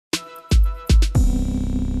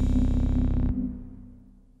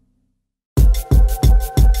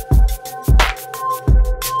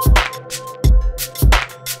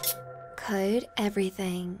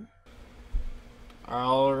everything.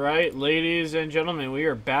 Alright, ladies and gentlemen, we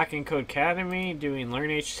are back in CodeCademy doing Learn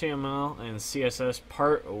HTML and CSS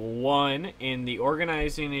Part 1 in the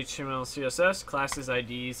Organizing HTML CSS, Classes,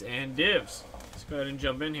 IDs, and Divs. Let's go ahead and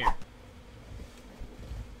jump in here.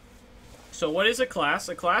 So what is a class?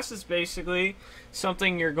 A class is basically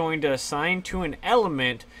something you're going to assign to an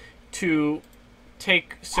element to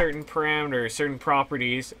take certain parameters, certain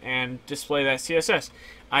properties, and display that CSS.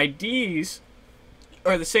 IDs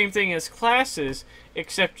are the same thing as classes,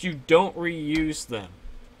 except you don't reuse them.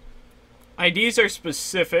 IDs are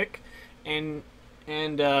specific, and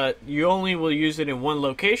you only will use it in one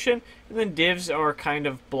location, and then divs are kind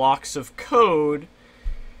of blocks of code,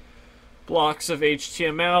 blocks of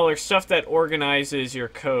HTML, or stuff that organizes your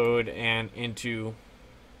code and into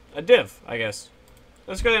a div, I guess.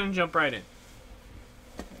 Let's go ahead and jump right in.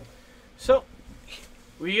 So,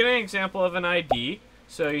 we get an example of an ID.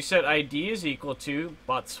 So you said ID is equal to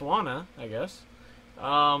Botswana, I guess.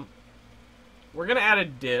 We're going to add a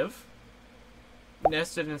div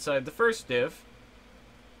nested inside the first div.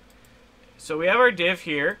 So we have our div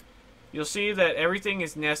here. You'll see that everything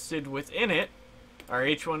is nested within it. Our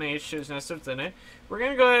H1 and H2 is nested within it. We're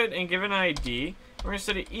going to go ahead and give an ID. We're going to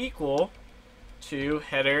set it equal to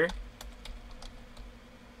header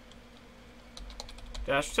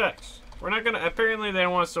dash text. We're not going to, apparently they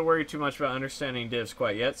don't want us to worry too much about understanding divs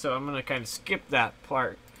quite yet, so I'm going to kind of skip that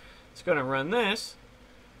part. It's going to run this.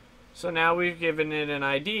 So now we've given it an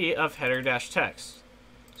ID of header dash text.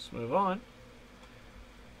 Let's move on.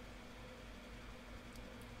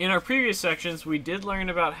 In our previous sections, we did learn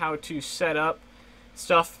about how to set up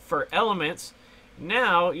stuff for elements.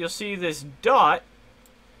 Now you'll see this dot.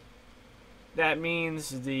 That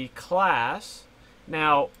means the class.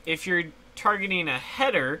 Now, if you're targeting a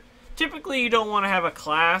header, typically you don't want to have a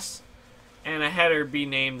class and a header be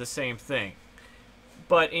named the same thing.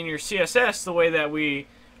 But in your CSS, the way that we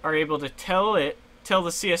are able to tell the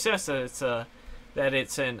CSS that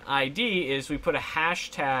it's an ID is we put a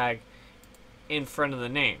hashtag in front of the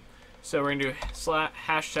name. So we're going to do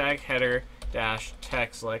hashtag header dash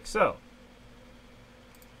text like so.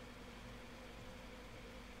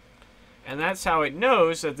 And that's how it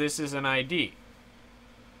knows that this is an ID.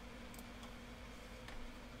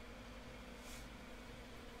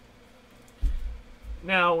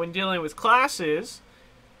 Now, when dealing with classes,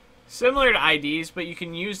 similar to IDs, but you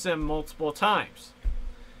can use them multiple times.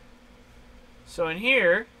 So in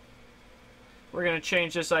here, we're going to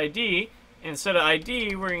change this ID. Instead of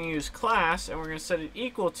ID, we're going to use class, and we're going to set it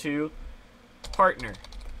equal to partner.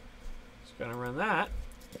 Just going to run that.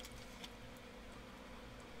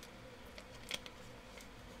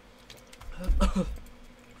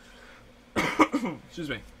 Excuse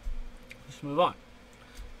me. Let's move on.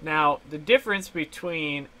 Now, the difference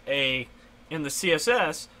between in the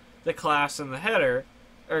CSS, the class and the header,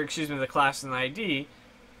 or excuse me, the class and the ID,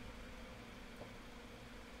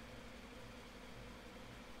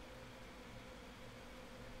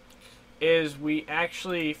 is we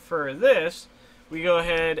actually, for this, we go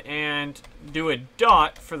ahead and do a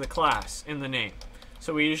dot for the class in the name.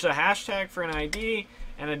 So we use a hashtag for an ID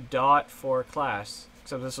and a dot for class.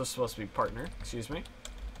 Except this was supposed to be partner, excuse me.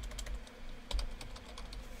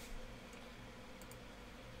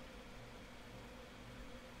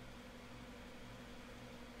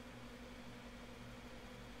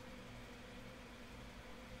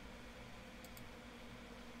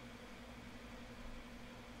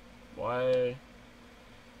 Why?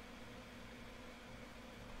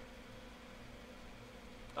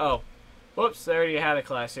 Oh, whoops, they already had a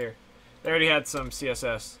class here. They already had some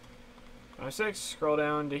CSS. 6, scroll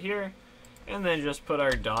down to here, and then just put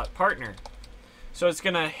our dot partner. So it's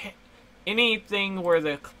going to, anything where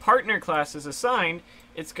the partner class is assigned,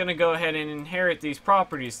 it's going to go ahead and inherit these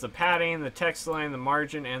properties, the padding, the text line, the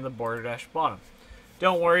margin, and the border dash bottom.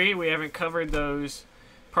 Don't worry, we haven't covered those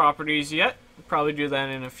properties yet. We'll probably do that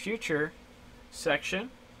in a future section.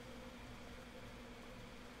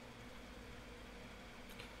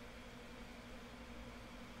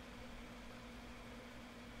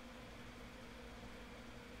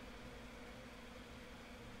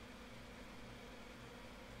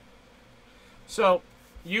 So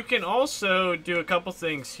you can also do a couple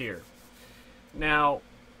things here. Now,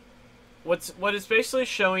 what it's basically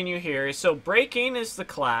showing you here is, so breaking is the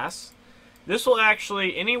class. This will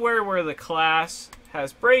actually, anywhere where the class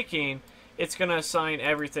has breaking, it's going to assign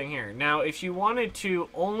everything here. Now, if you wanted to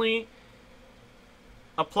only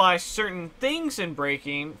apply certain things in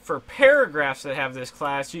breaking for paragraphs that have this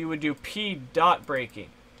class, you would do p.breaking.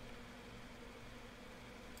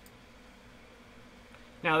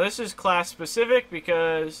 Now this is class specific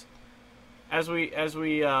because as we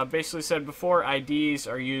basically said before, IDs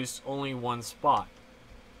are used only one spot.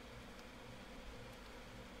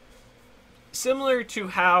 Similar to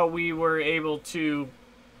how we were able to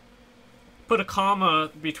put a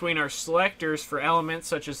comma between our selectors for elements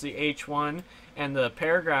such as the H1 and the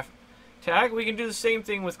paragraph tag, we can do the same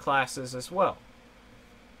thing with classes as well.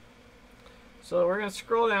 So we're going to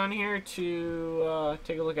scroll down here to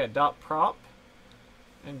take a look at .prop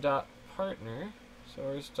and .partner. So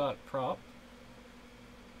where's .prop?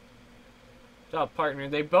 .partner.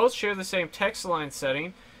 They both share the same text align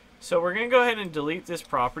setting. So we're going to go ahead and delete this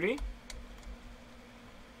property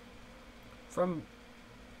from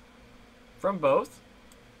both.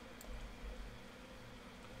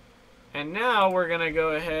 And now we're going to go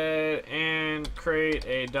ahead and create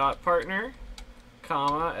a .partner,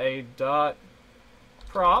 comma, a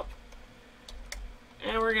 .prop.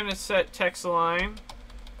 And we're going to set text align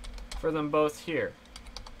for them both here.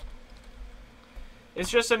 It's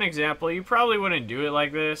just an example. You probably wouldn't do it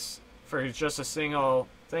like this for just a single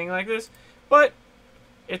thing like this, but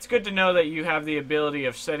it's good to know that you have the ability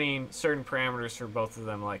of setting certain parameters for both of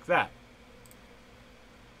them like that.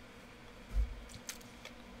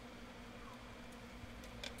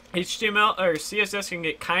 HTML or CSS can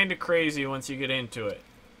get kind of crazy once you get into it.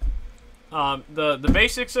 The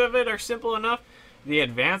basics of it are simple enough. The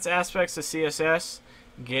advanced aspects of CSS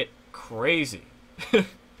get crazy.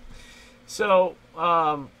 So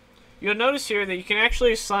you'll notice here that you can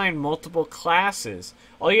actually assign multiple classes.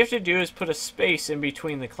 All you have to do is put a space in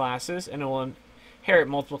between the classes and it will inherit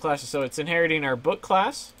multiple classes. So it's inheriting our book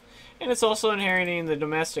class and it's also inheriting the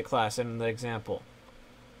domestic class in the example.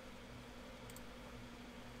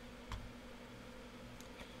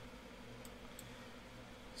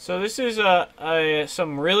 So this is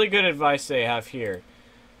some really good advice they have here.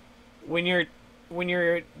 When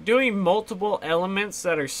you're doing multiple elements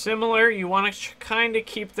that are similar, you want to kind of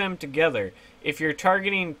keep them together. If you're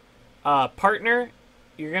targeting partner,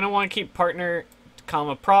 you're going to want to keep partner,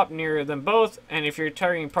 comma, prop near them both. And if you're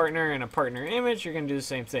targeting partner and a partner image, you're going to do the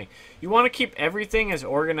same thing. You want to keep everything as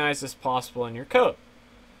organized as possible in your code.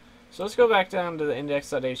 So let's go back down to the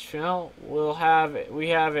index.html. We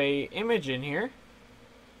have a image in here.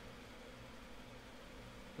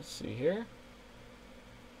 Let's see here.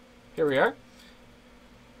 Here we are.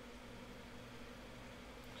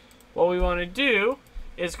 What we want to do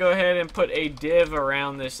is go ahead and put a div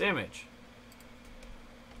around this image.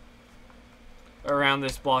 Around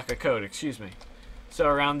this block of code, excuse me. So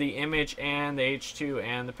around the image and the H2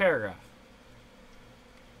 and the paragraph.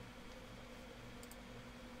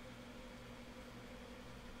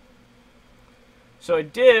 So a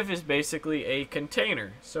div is basically a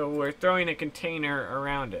container. So we're throwing a container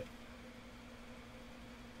around it.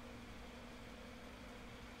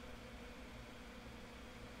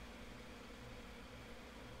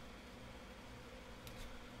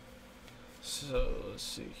 So let's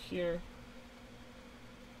see here.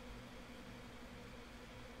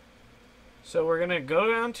 So we're going to go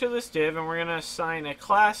down to this div and we're going to assign a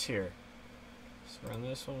class here. Let's run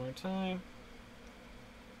this one more time.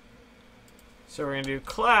 So we're going to do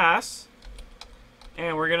class,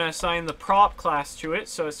 and we're going to assign the prop class to it,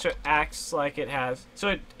 so it acts like it has, so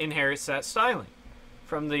it inherits that styling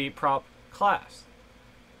from the prop class.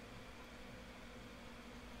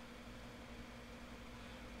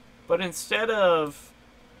 But instead of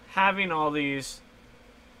having all these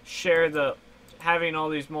having all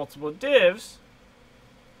these multiple divs,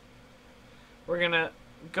 we're going to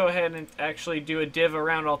go ahead and actually do a div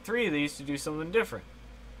around all three of these to do something different.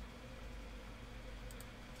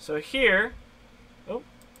 So here, we're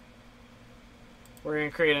going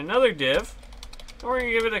to create another div, and we're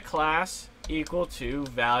going to give it a class equal to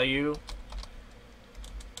value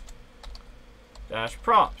dash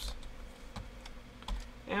props.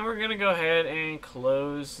 And we're going to go ahead and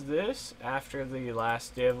close this after the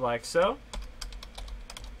last div like so.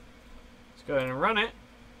 Let's go ahead and run it.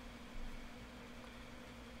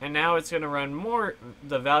 And now it's going to run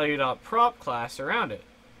the value.prop class around it.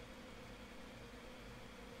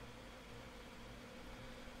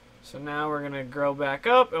 So now we're going to grow back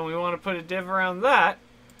up, and we want to put a div around that.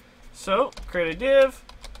 So create a div,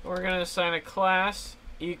 and we're going to assign a class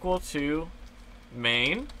equal to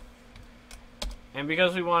main. And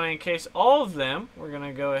because we want to encase all of them, we're going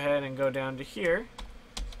to go ahead and go down to here.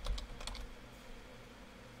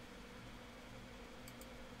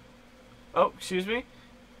 Oh, excuse me.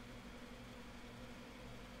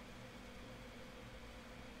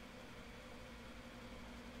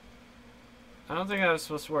 I don't think that was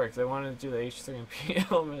supposed to work. They wanted to do the H3 and P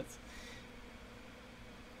elements.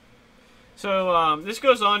 So this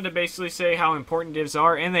goes on to basically say how important divs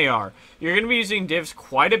are, and they are. You're going to be using divs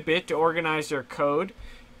quite a bit to organize your code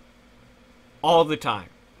all the time.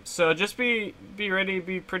 So just be ready to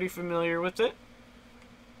be pretty familiar with it.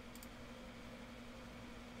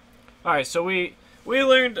 Alright, so we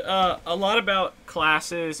learned a lot about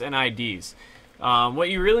classes and IDs. What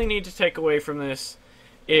you really need to take away from this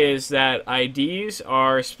is that IDs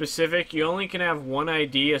are specific. You only can have one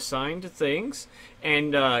ID assigned to things,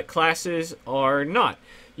 and classes are not.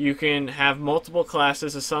 You can have multiple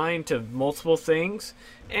classes assigned to multiple things,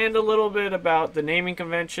 and a little bit about the naming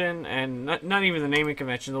convention, and not even the naming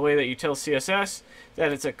convention, the way that you tell CSS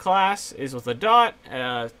that it's a class is with a dot,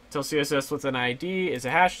 tell CSS with an ID is a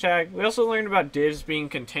hashtag. We also learned about divs being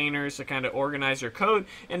containers to kind of organize your code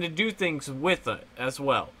and to do things with it as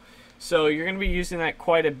well. So you're going to be using that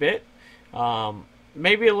quite a bit.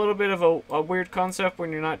 Maybe a little bit of a weird concept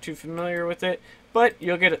when you're not too familiar with it, but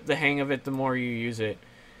you'll get the hang of it the more you use it.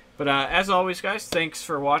 But as always, guys, thanks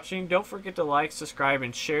for watching. Don't forget to like, subscribe,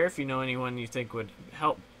 and share if you know anyone you think would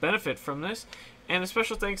help benefit from this. And a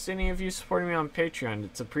special thanks to any of you supporting me on Patreon.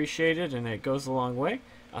 It's appreciated and it goes a long way.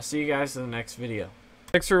 I'll see you guys in the next video.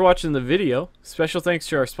 Thanks for watching the video. Special thanks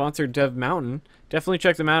to our sponsor, Dev Mountain. Definitely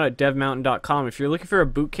check them out at devmountain.com. If you're looking for a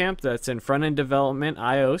bootcamp that's in front-end development,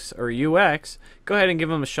 iOS, or UX, go ahead and give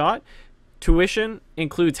them a shot. Tuition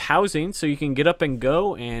includes housing, so you can get up and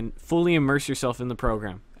go and fully immerse yourself in the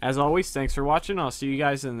program. As always, thanks for watching. I'll see you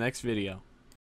guys in the next video.